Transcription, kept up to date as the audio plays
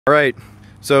Alright,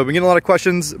 so I've been getting a lot of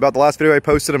questions about the last video I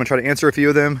posted. I'm going to try to answer a few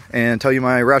of them and tell you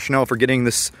my rationale for getting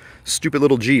this stupid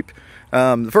little Jeep.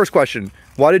 The first question,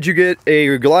 why did you get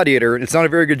a Gladiator? It's not a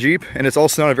very good Jeep, and it's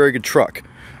also not a very good truck.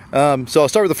 So I'll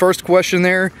start with the first question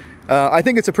there. I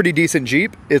think it's a pretty decent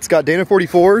Jeep. It's got Dana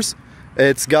 44s.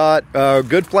 It's got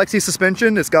good flexi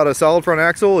suspension. It's got a solid front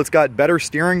axle. It's got better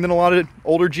steering than a lot of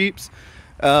older Jeeps.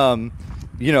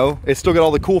 You know, it's still got all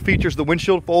the cool features. The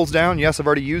windshield folds down. Yes, I've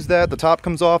already used that. The top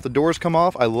comes off, the doors come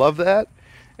off. I love that.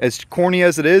 As corny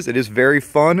as it is very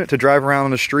fun to drive around on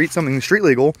the street, something street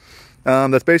legal.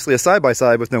 That's basically a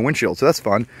side-by-side with no windshield, so that's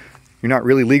fun. You're not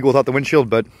really legal without the windshield,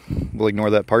 but we'll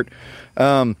ignore that part.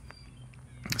 So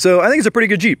I think it's a pretty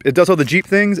good Jeep. It does all the Jeep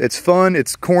things. It's fun,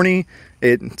 it's corny.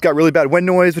 It's got really bad wind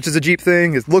noise, which is a Jeep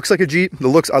thing. It looks like a Jeep. The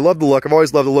looks, I love the look. I've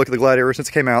always loved the look of the Gladiator since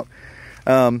it came out.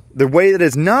 The way that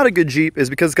it's not a good Jeep is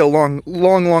because it's got a long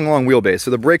wheelbase. So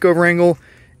the breakover angle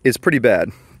is pretty bad.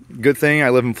 Good thing I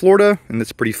live in Florida and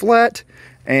it's pretty flat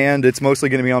and it's mostly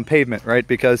going to be on pavement, right?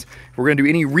 Because if we're going to do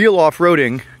any real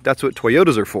off-roading, that's what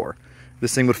Toyotas are for.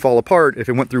 This thing would fall apart if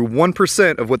it went through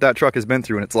 1% of what that truck has been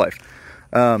through in its life.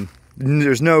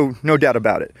 There's no doubt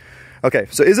about it. Okay,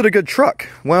 so is it a good truck?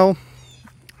 Well,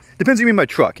 depends what you mean by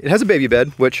truck. It has a baby bed,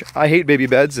 which I hate baby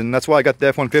beds, and that's why I got the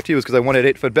F-150 was because I wanted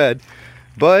an 8-foot bed.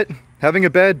 But having a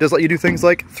bed does let you do things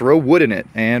like throw wood in it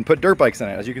and put dirt bikes in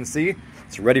it. As you can see,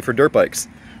 it's ready for dirt bikes.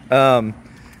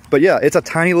 But yeah, it's a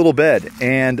tiny little bed,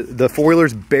 and the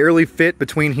four-wheelers barely fit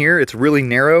between here. It's really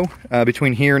narrow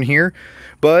between here and here.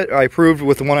 But I proved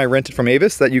with the one I rented from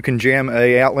Avis that you can jam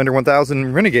a Outlander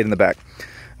 1000 Renegade in the back,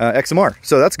 XMR.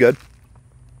 So that's good.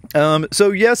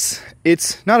 So yes,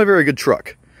 it's not a very good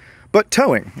truck. But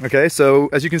towing, okay? So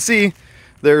as you can see,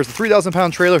 there's a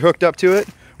 3,000-pound trailer hooked up to it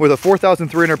with a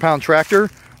 4,300-pound tractor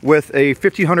with a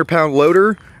 1,500-pound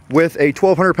loader with a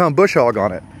 1,200-pound bush hog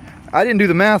on it. I didn't do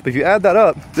the math, but if you add that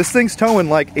up, this thing's towing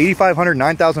like 8,500,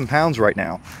 9,000 pounds right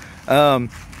now.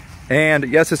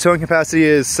 And yes, its towing capacity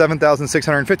is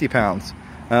 7,650 pounds.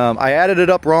 I added it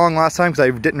up wrong last time because I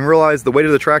didn't realize the weight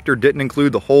of the tractor didn't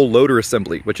include the whole loader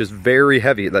assembly, which is very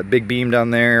heavy. That big beam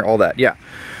down there, all that, yeah.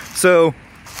 So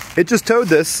it just towed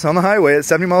this on the highway at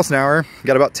 70 miles an hour,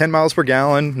 got about 10 miles per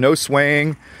gallon, no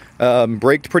swaying,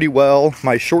 braked pretty well.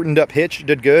 My shortened up hitch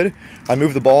did good. I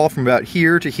moved the ball from about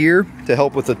here to here to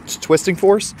help with the twisting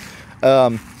force.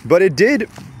 But it did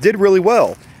really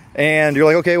well. And you're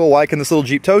like, okay, well, why can this little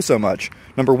Jeep tow so much?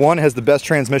 Number one, it has the best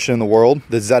transmission in the world,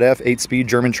 the ZF 8-speed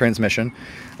German transmission.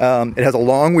 It has a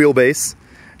long wheelbase.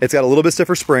 It's got a little bit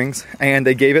stiffer springs, and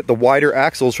they gave it the wider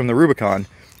axles from the Rubicon.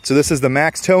 So this is the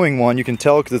max towing one. You can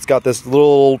tell because it's got this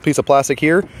little piece of plastic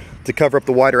here to cover up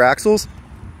the wider axles.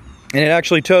 And it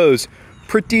actually tows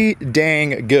pretty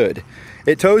dang good.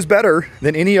 It tows better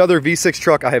than any other V6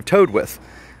 truck I have towed with.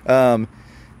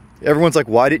 Everyone's like,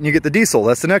 why didn't you get the diesel?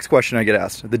 That's the next question I get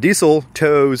asked. The diesel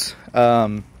tows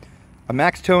a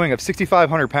max towing of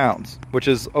 6,500 pounds, which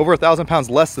is over 1,000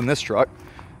 pounds less than this truck,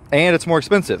 and it's more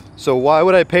expensive. So why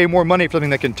would I pay more money for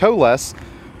something that can tow less,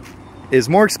 is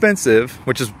more expensive,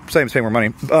 which is same as paying more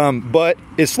money, but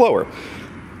is slower?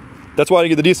 That's why I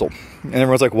get the diesel. And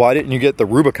everyone's like, why didn't you get the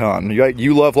Rubicon?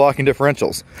 You love locking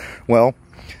differentials. Well,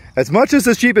 as much as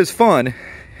this Jeep is fun,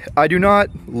 I do not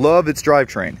love its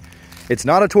drivetrain. It's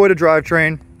not a Toyota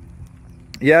drivetrain.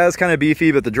 Yeah, it's kind of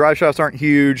beefy, but the drive shafts aren't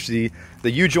huge. The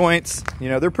U-joints, you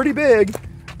know, they're pretty big,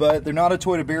 but they're not a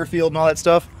Toyota Bearfield and all that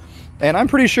stuff. And I'm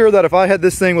pretty sure that if I had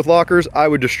this thing with lockers, I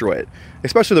would destroy it,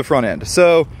 especially the front end.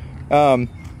 So,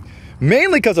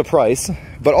 mainly because of price,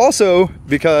 but also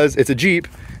because it's a Jeep,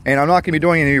 and I'm not going to be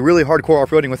doing any really hardcore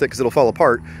off-roading with it because it'll fall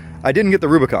apart. I didn't get the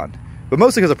Rubicon, but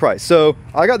mostly because of price. So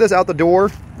I got this out the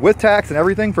door with tax and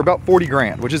everything for about 40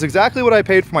 grand, which is exactly what I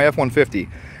paid for my F-150.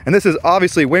 And this is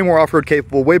obviously way more off-road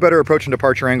capable, way better approach and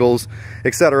departure angles,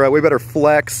 etc., way better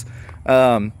flex.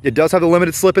 It does have the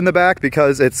limited slip in the back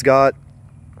because it's got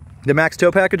the max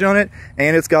tow package on it,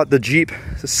 and it's got the Jeep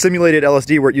simulated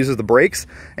LSD where it uses the brakes.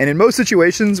 And in most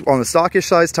situations, on the stockish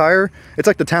size tire, it's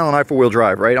like the Talon i 4-wheel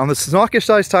drive, right? On the stockish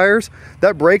size tires,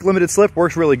 that brake limited slip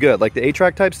works really good, like the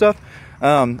A-Track type stuff.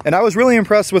 And I was really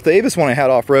impressed with the Avis one I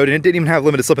had off-road, and it didn't even have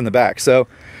limited slip in the back. So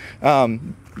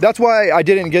that's why I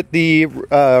didn't get the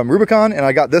Rubicon, and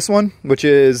I got this one, which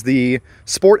is the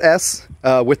Sport S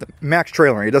with max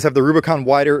trailering. It does have the Rubicon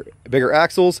wider, bigger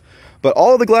axles, but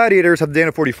all of the Gladiators have the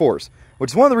Dana 44s, which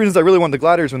is one of the reasons I really wanted the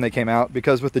Gladiators when they came out,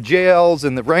 because with the JLs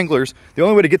and the Wranglers, the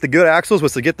only way to get the good axles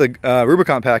was to get the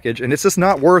Rubicon package, and it's just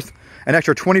not worth an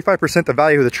extra 25% the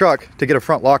value of the truck to get a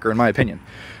front locker, in my opinion.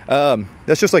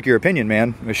 That's just like your opinion,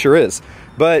 man. It sure is.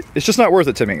 But it's just not worth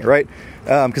it to me, right?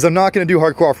 Because I'm not going to do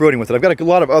hardcore off-roading with it. I've got a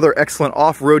lot of other excellent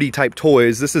off-roady type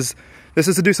toys. This is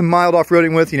to do some mild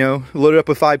off-roading with, you know, load it up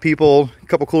with 5 people, a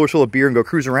couple coolers full of beer and go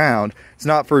cruise around. It's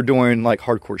not for doing like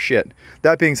hardcore shit.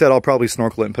 That being said, I'll probably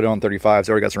snorkel it and put it on 35s.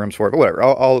 I already got some rims for it, but whatever.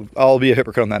 I'll be a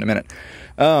hypocrite on that in a minute.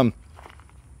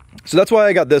 So that's why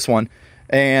I got this one.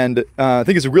 And I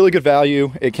think it's a really good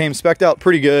value. It came spec'd out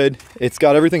pretty good. It's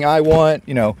got everything I want,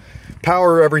 you know,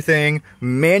 power everything,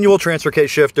 manual transfer case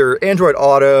shifter, Android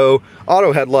Auto,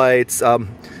 auto headlights,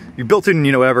 you built in,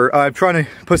 you know, whatever. I'm trying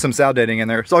to put some sound editing in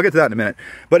there, so I'll get to that in a minute.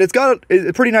 But it's got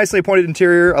a pretty nicely appointed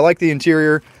interior. I like the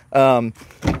interior.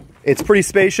 It's pretty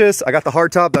spacious. I got the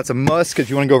hardtop. That's a must because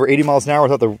you want to go over 80 miles an hour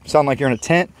without the sound like you're in a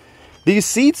tent. These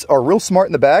seats are real smart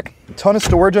in the back. A ton of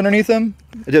storage underneath them.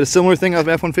 I did a similar thing on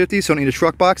the F-150, so I don't need a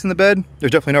truck box in the bed.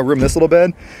 There's definitely no room in this little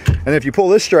bed. And if you pull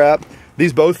this strap,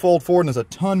 these both fold forward, and there's a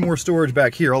ton more storage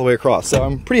back here all the way across. So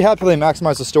I'm pretty happy they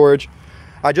maximize the storage.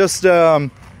 I just,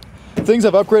 things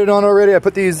I've upgraded on already, I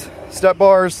put these step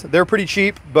bars. They're pretty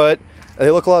cheap, but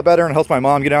they look a lot better and it helps my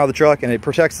mom get out of the truck, and it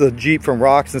protects the Jeep from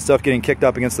rocks and stuff getting kicked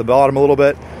up against the bottom a little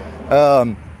bit.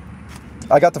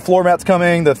 I got the floor mats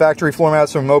coming, the factory floor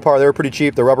mats from Mopar. They were pretty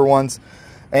cheap, the rubber ones.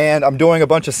 And I'm doing a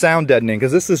bunch of sound deadening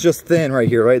because this is just thin right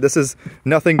here, right? This is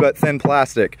nothing but thin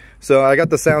plastic. So I got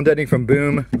the sound deadening from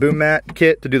Boom Mat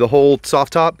kit to do the whole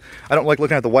soft top. I don't like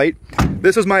looking at the white.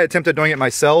 This was my attempt at doing it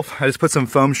myself. I just put some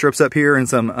foam strips up here and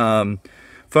some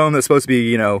foam that's supposed to be,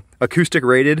 you know, acoustic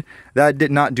rated. That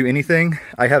did not do anything.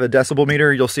 I have a decibel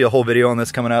meter. You'll see a whole video on this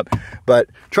coming up, but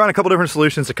trying a couple different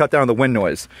solutions to cut down on the wind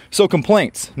noise. So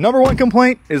complaints. Number one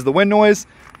complaint is the wind noise.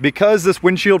 Because this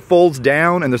windshield folds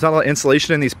down and there's not a lot of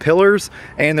insulation in these pillars,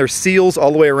 and there's seals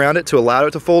all the way around it to allow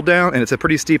it to fold down, and it's a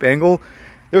pretty steep angle,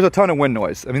 there's a ton of wind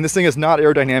noise. I mean, this thing is not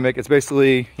aerodynamic. It's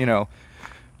basically, you know,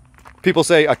 people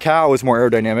say a cow is more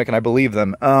aerodynamic, and I believe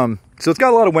them. So it's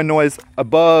got a lot of wind noise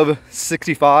above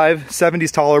 65,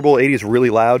 70's tolerable, 80 is really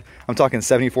loud. I'm talking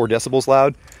 74 decibels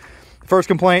loud. First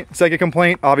complaint. Second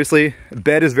complaint, obviously,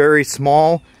 bed is very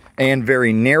small and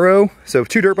very narrow. So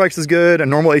 2 dirt bikes is good, a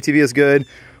normal ATV is good,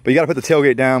 but you gotta put the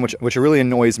tailgate down, which really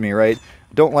annoys me, right?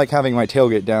 Don't like having my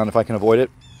tailgate down if I can avoid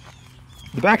it.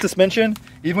 The back suspension,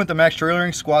 even with the max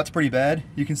trailering, squats pretty bad.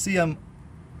 You can see I'm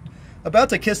about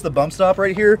to kiss the bump stop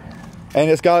right here,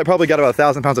 and it's probably got about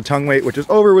 1,000 pounds of tongue weight, which is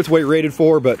over its weight rated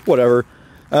for, but whatever.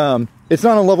 It's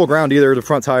not on level ground either, the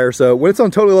front's higher, so when it's on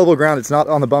totally level ground, it's not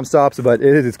on the bump stops, but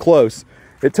it's close.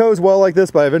 It tows well like this,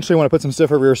 but I eventually want to put some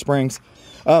stiffer rear springs.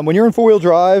 When you're in 4-wheel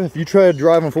drive, if you try to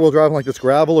drive on 4-wheel drive on like this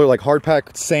gravel or like hard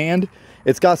packed sand,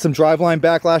 it's got some driveline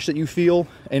backlash that you feel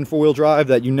in 4-wheel drive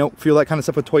that you don't feel that kind of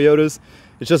stuff with Toyotas.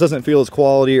 It just doesn't feel as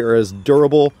quality or as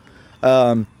durable.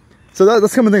 So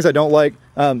that's some of the things I don't like.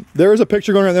 There is a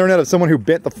picture going around the internet of someone who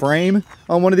bent the frame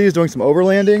on one of these doing some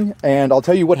overlanding, and I'll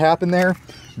tell you what happened there.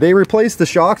 They replaced the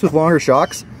shocks with longer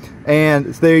shocks, and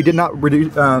they did not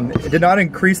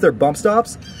increase their bump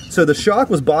stops. So the shock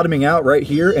was bottoming out right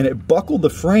here, and it buckled the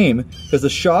frame because the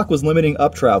shock was limiting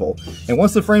up travel. And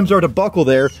once the frame started to buckle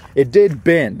there, it did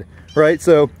bend, right?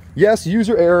 So yes,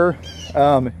 user error,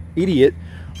 idiot,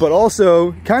 but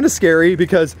also kind of scary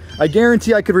because I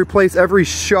guarantee I could replace every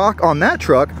shock on that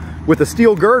truck with a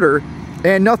steel girder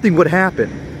and nothing would happen,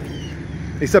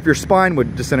 except your spine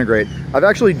would disintegrate. I've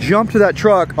actually jumped to that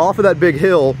truck off of that big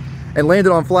hill and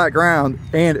landed on flat ground,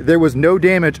 and there was no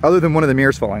damage other than one of the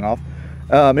mirrors falling off.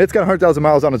 It's got 100,000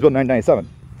 miles on it. It's built in 1997.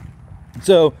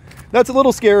 So that's a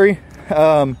little scary.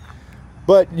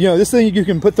 But you know, this thing, you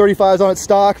can put 35s on it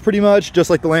stock pretty much, just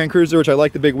like the Land Cruiser, which I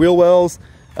like the big wheel wells.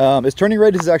 Its turning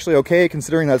radius is actually okay,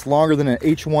 considering that's longer than an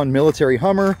H1 military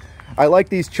Hummer. I like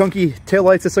these chunky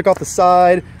taillights that stick off the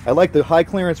side. I like the high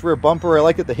clearance rear bumper. I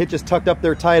like that the hitch is tucked up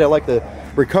there tight. I like the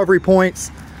recovery points.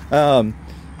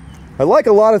 I like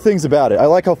a lot of things about it. I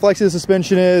like how flexy the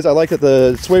suspension is. I like that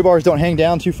the sway bars don't hang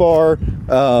down too far.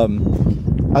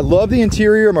 I love the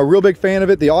interior. I'm a real big fan of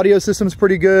it. The audio system's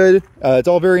pretty good. It's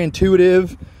all very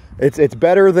intuitive. It's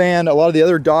better than a lot of the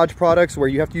other Dodge products where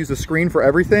you have to use the screen for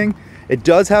everything. It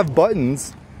does have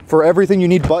buttons for everything you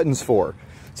need buttons for.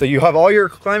 So you have all your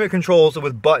climate controls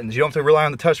with buttons. You don't have to rely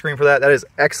on the touchscreen for that. That is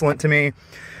excellent to me.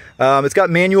 It's got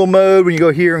manual mode when you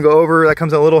go here and go over. That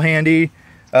comes in a little handy.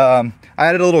 I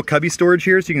added a little cubby storage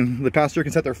here, so the passenger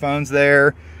can set their phones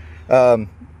there.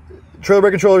 Trailer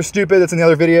brake controller is stupid. That's in the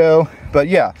other video. But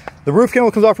yeah, the roof panel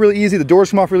comes off really easy. The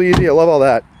doors come off really easy. I love all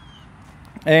that.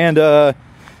 And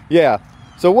yeah,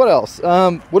 So what else?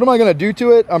 What am I gonna do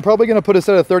to it? I'm probably gonna put a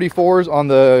set of 34s on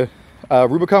the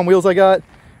Rubicon wheels I got.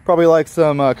 Probably like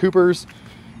some Coopers.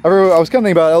 I was kind of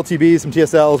thinking about LTBs, some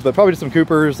TSLs, but probably just some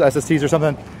Coopers, SSTs or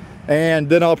something. And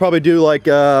then I'll probably do like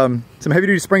some heavy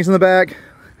duty springs in the back.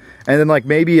 And then like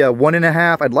maybe a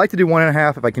 1.5. I'd like to do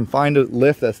 1.5 if I can find a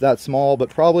lift that's that small, but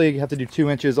probably have to do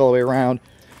 2 inches all the way around.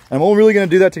 And I'm only really gonna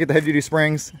do that to get the heavy duty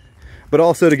springs, but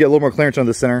also to get a little more clearance on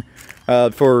the center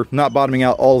for not bottoming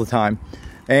out all the time.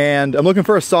 And I'm looking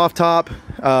for a soft top,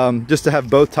 just to have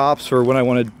both tops for when I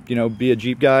want to, you know, be a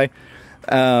Jeep guy.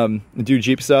 Do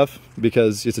Jeep stuff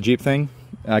because it's a Jeep thing.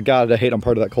 I gotta hate I'm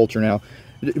part of that culture now.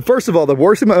 First of all, the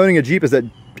worst thing about owning a Jeep is that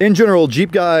in general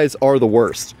Jeep guys are the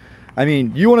worst. I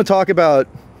mean, you want to talk about,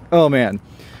 oh man.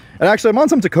 And actually I'm on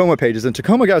some Tacoma pages and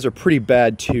Tacoma guys are pretty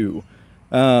bad too.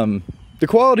 The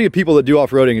quality of people that do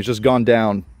off-roading has just gone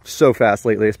down so fast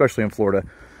lately, especially in Florida.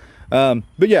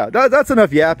 But yeah, that's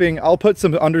enough yapping. I'll put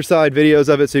some underside videos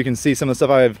of it so you can see some of the stuff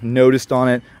I've noticed on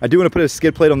it. I do want to put a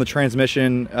skid plate on the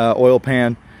transmission oil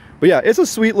pan. But yeah, it's a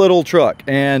sweet little truck,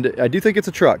 and I do think it's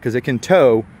a truck because it can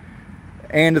tow,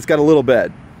 and it's got a little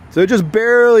bed. So it just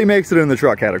barely makes it in the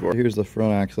truck category. Here's the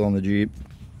front axle on the Jeep.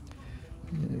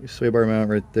 Sway bar mount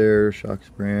right there, shock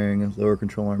spring, lower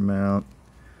control arm mount.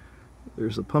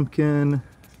 There's a pumpkin,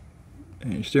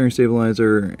 and your steering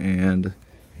stabilizer, and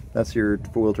that's your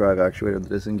four-wheel drive actuator that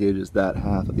disengages that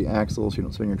half of the axle so you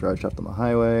don't spin your drive shaft on the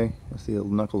highway. I see the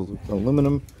knuckles with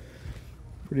aluminum.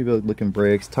 Pretty good looking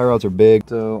brakes. Tie rods are big.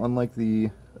 So unlike the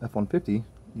F-150,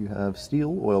 you have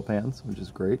steel oil pans, which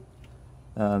is great.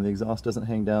 The exhaust doesn't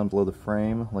hang down below the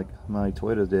frame like my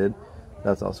Toyota did.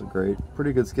 That's also great.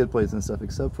 Pretty good skid plates and stuff,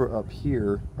 except for up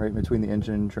here, right between the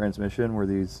engine and transmission where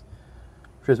these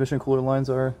transmission cooler lines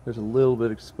are. There's a little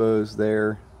bit exposed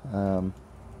there.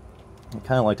 I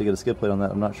kind of like to get a skid plate on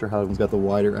that. I'm not sure how it's got the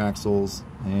wider axles,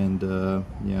 and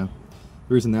yeah.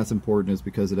 The reason that's important is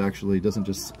because it actually doesn't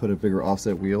just put a bigger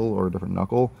offset wheel or a different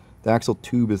knuckle. The axle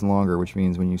tube is longer, which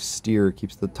means when you steer, it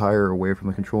keeps the tire away from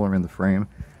the control arm and the frame.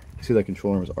 You see that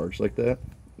control arm is arched like that?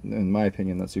 In my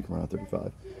opinion, that's so you can run a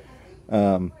 35.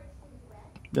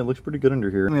 Yeah, it looks pretty good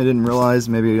under here. I didn't realize,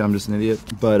 maybe I'm just an idiot,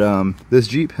 but this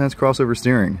Jeep has crossover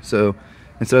steering. So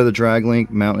instead of the drag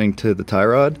link mounting to the tie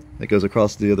rod that goes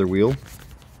across the other wheel,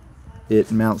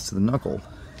 it mounts to the knuckle.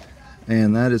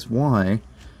 And that is why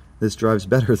this drives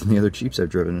better than the other Jeeps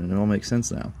I've driven, and it all makes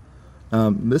sense now.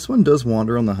 This one does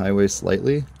wander on the highway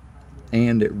slightly,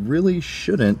 and it really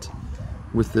shouldn't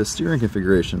with this steering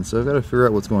configuration. So I've got to figure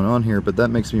out what's going on here, but that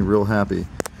makes me real happy.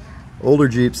 Older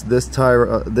Jeeps, this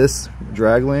this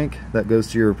drag link that goes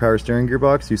to your power steering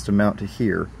gearbox used to mount to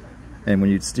here. And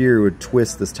when you'd steer, it would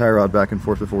twist this tie rod back and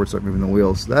forth before it started moving the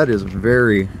wheels. So that is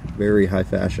very, very high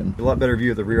fashion. A lot better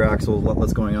view of the rear axle, a lot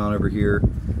less going on over here.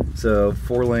 So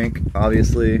 4-link,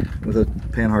 obviously, with a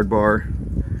panhard bar.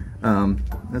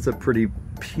 That's a pretty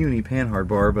puny panhard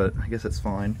bar, but I guess that's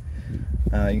fine. You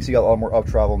can see you got a lot more up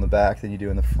travel in the back than you do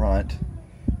in the front.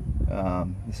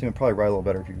 This thing would probably ride a little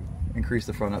better if you increase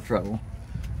the front up travel.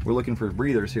 We're looking for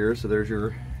breathers here, so there's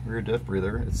your rear diff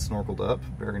breather. It's snorkeled up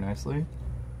very nicely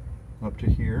up to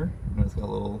here, and it's got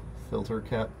a little filter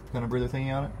cap kind of breather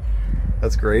thingy on it.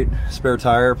 That's great. Spare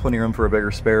tire, plenty of room for a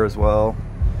bigger spare as well.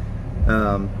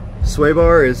 Sway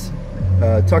bar is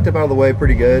tucked up out of the way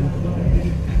pretty good.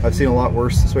 I've seen a lot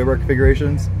worse sway bar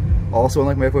configurations. Also,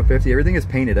 unlike my F-150, everything is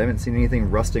painted. I haven't seen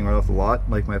anything rusting right off the lot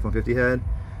like my F-150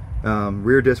 had.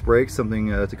 Rear disc brakes, something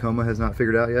Tacoma has not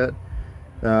figured out yet.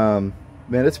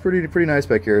 Man, it's pretty nice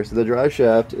back here. So the drive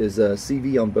shaft is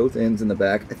CV on both ends in the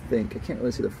back, I think. I can't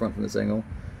really see the front from this angle.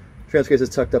 Trans case is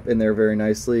tucked up in there very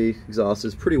nicely. Exhaust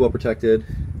is pretty well protected.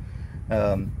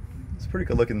 It's a pretty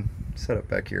good looking setup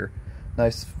back here.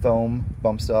 Nice foam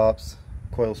bump stops,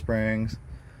 coil springs.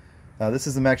 This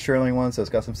is the Max Trailing one, so it's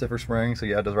got some stiffer springs, so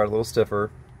yeah, it does ride a little stiffer.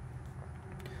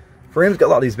 Frame's got a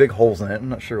lot of these big holes in it. I'm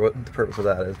not sure what the purpose of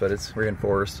that is, but it's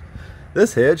reinforced.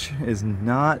 This hitch is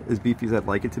not as beefy as I'd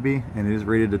like it to be, and it is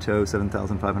rated to tow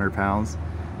 7,500 pounds.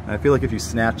 And I feel like if you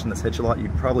snatch on this hitch a lot,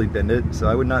 you'd probably bend it. So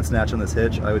I would not snatch on this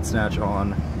hitch. I would snatch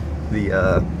on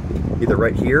the, either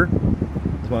right here,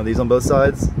 it's one of these on both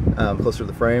sides, closer to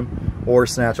the frame, or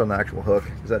snatch on the actual hook,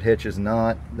 because that hitch is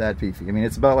not that beefy. I mean,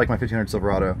 it's about like my 1500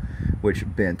 Silverado, which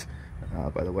bent,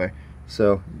 by the way.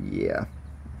 So yeah,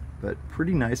 but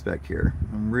pretty nice back here.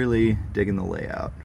 I'm really digging the layout.